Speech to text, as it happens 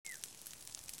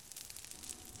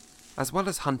As well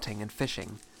as hunting and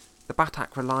fishing, the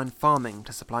Batak rely on farming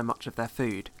to supply much of their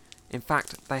food. In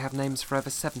fact, they have names for over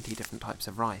 70 different types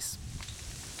of rice.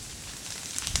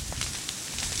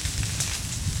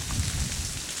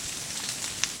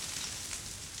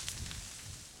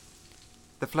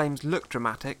 The flames look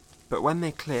dramatic, but when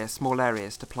they clear small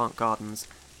areas to plant gardens,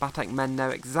 Batak men know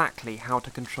exactly how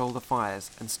to control the fires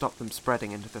and stop them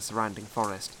spreading into the surrounding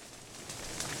forest.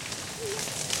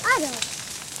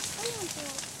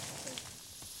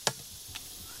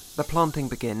 The planting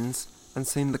begins, and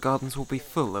soon the gardens will be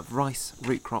full of rice,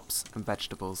 root crops and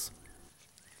vegetables.